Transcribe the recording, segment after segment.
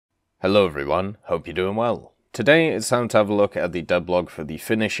Hello everyone, hope you're doing well. Today it's time to have a look at the devblog for the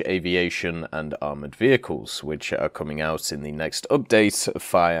Finnish aviation and armoured vehicles, which are coming out in the next update,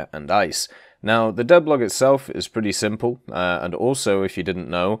 Fire and Ice. Now, the devblog itself is pretty simple, and also, if you didn't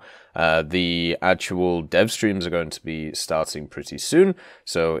know, the actual dev streams are going to be starting pretty soon,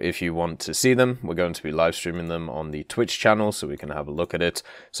 so if you want to see them, we're going to be live streaming them on the Twitch channel, so we can have a look at it.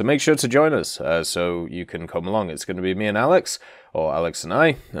 So make sure to join us, so you can come along. It's going to be me and Alex, or Alex and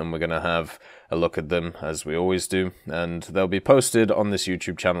I, and we're going to have a look at them as we always do, and they'll be posted on this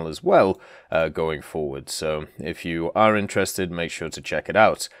YouTube channel as well going forward. So if you are interested, make sure to check it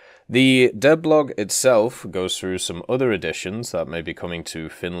out. The devblog itself goes through some other additions that may be coming to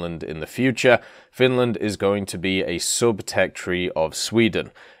Finland in the future. Finland is going to be a sub-tech of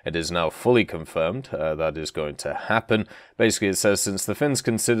Sweden. It is now fully confirmed that is going to happen. Basically, it says since the Finns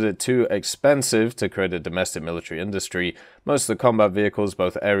considered it too expensive to create a domestic military industry, most of the combat vehicles,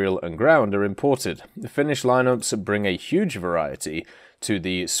 both aerial and ground, are imported. The Finnish lineups bring a huge variety to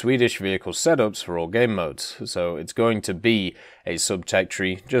the Swedish vehicle setups for all game modes. So it's going to be a sub-tech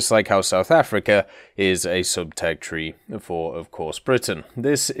tree, just like how South Africa is a sub-tech tree for, of course, Britain.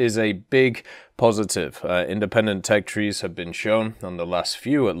 This is a big positive. Independent tech trees have been shown, on the last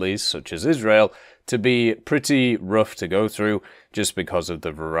few at least, such as Israel, to be pretty rough to go through just because of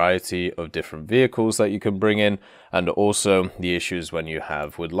the variety of different vehicles that you can bring in and also the issues when you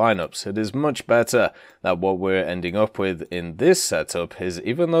have with lineups. It is much better that what we're ending up with in this setup is,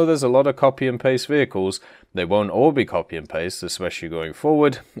 even though there's a lot of copy and paste vehicles, they won't all be copy and paste, especially going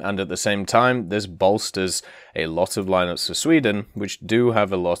forward, and at the same time this bolsters a lot of lineups for Sweden which do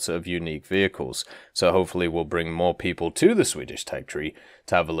have a lot of unique vehicles, so hopefully we'll bring more people to the Swedish tech tree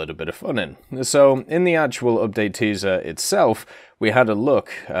to have a little bit of fun in. So in the actual update teaser itself, we had a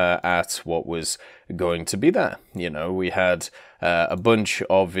look at what was going to be there. You know, we had a bunch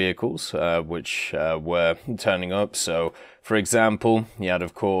of vehicles which were turning up. So, for example, you had,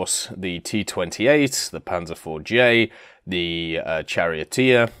 of course, the T-28, the Panzer IV-J, the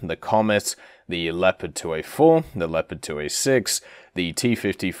Charioteer, the Comet, the Leopard 2A4, the Leopard 2A6, the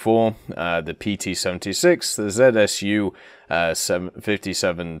T-54, the PT-76, the ZSU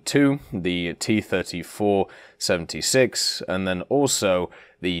 57-2, the T-34-76, and then also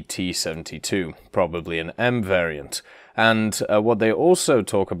the T-72, probably an M variant. And what they also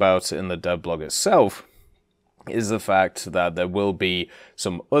talk about in the devblog itself is the fact that there will be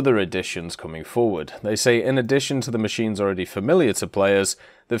some other additions coming forward. They say, in addition to the machines already familiar to players,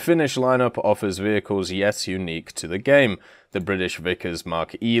 the Finnish lineup offers vehicles yet unique to the game. The British Vickers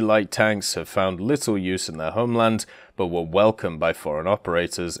Mark E light tanks have found little use in their homeland, but were welcomed by foreign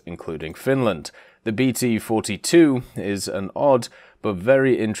operators, including Finland. The BT-42 is an odd but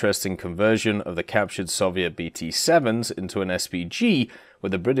very interesting conversion of the captured Soviet BT-7s into an SPG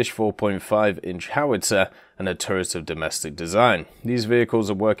with a British 4.5-inch howitzer and a turret of domestic design. These vehicles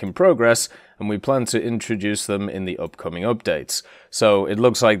are work in progress, and we plan to introduce them in the upcoming updates. So it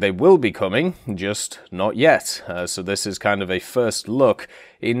looks like they will be coming, just not yet. So this is kind of a first look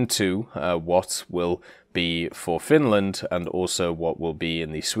into what will be for Finland and also what will be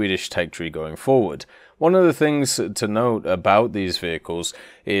in the Swedish tech tree going forward. One of the things to note about these vehicles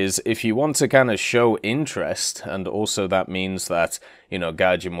is if you want to kind of show interest, and also that means that, you know,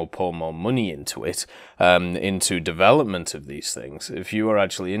 Gaijin will pour more money into it, into development of these things. If you are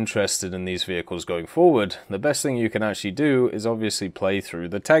actually interested in these vehicles going forward, the best thing you can actually do is obviously play through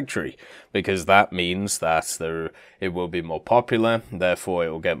the tech tree, because that means that it will be more popular, therefore it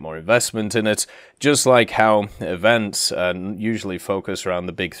will get more investment in it, just like how events usually focus around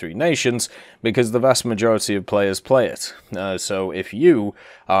the big three nations, because the vast majority of players play it. So if you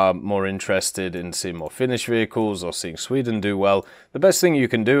are more interested in seeing more Finnish vehicles or seeing Sweden do well, the best thing you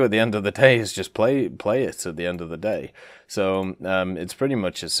can do at the end of the day is just play it at the end of the day. So it's pretty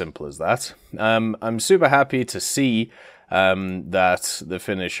much as simple as that. I'm super happy to see that the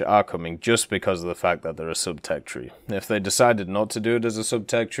Finnish are coming just because of the fact that they're a sub-tech tree. If they decided not to do it as a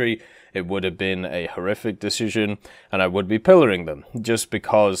sub-tech tree, it would have been a horrific decision, and I would be pillaring them just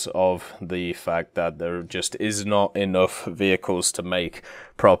because of the fact that there just is not enough vehicles to make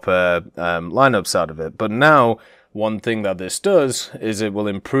proper lineups out of it. But now, one thing that this does is it will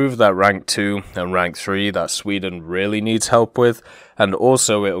improve that rank 2 and rank 3 that Sweden really needs help with, and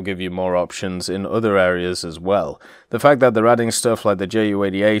also it will give you more options in other areas as well. The fact that they're adding stuff like the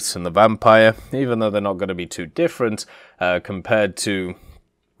Ju-88 and the Vampire, even though they're not going to be too different compared to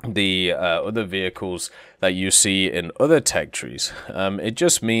the other vehicles that you see in other tech trees, it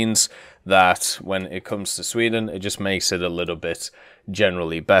just means that when it comes to Sweden, it just makes it a little bit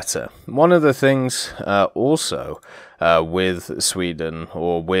generally better. One of the things also with Sweden,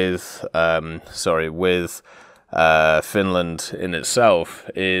 or with Finland in itself,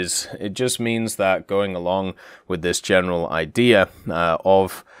 is it just means that going along with this general idea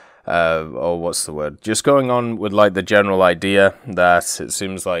just going on with like the general idea that it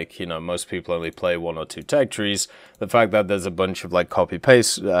seems like, you know, most people only play one or two tech trees. The fact that there's a bunch of like copy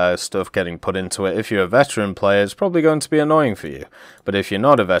paste stuff getting put into it, if you're a veteran player, it's probably going to be annoying for you. But if you're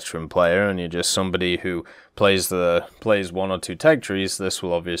not a veteran player and you're just somebody who plays one or two tech trees, this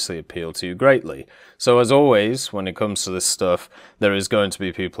will obviously appeal to you greatly. So as always, when it comes to this stuff, there is going to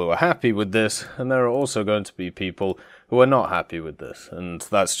be people who are happy with this, and there are also going to be people who are not happy with this. And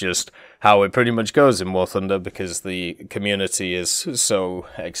that's just how it pretty much goes in War Thunder, because the community is so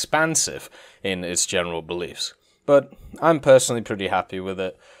expansive in its general beliefs. But I'm personally pretty happy with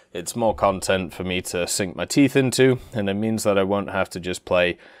it. It's more content for me to sink my teeth into, and it means that I won't have to just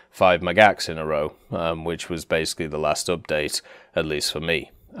play 5 Magacs in a row, which was basically the last update, at least for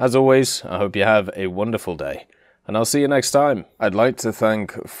me. As always, I hope you have a wonderful day, and I'll see you next time. I'd like to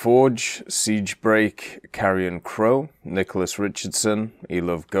thank Forge, Siegebreak, Carrion Crow, Nicholas Richardson,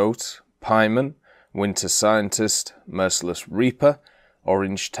 Elove Goat, Pyman, Winter Scientist, Merciless Reaper,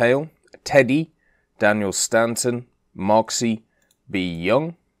 Orange Tail, Teddy, Daniel Stanton, Moxie, B.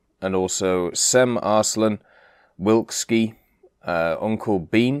 Young, and also Sem Arslan, Wilkski, Uncle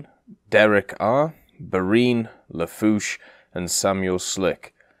Bean, Derek R., Bareen, Lafouche, and Samuel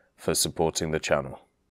Slick for supporting the channel.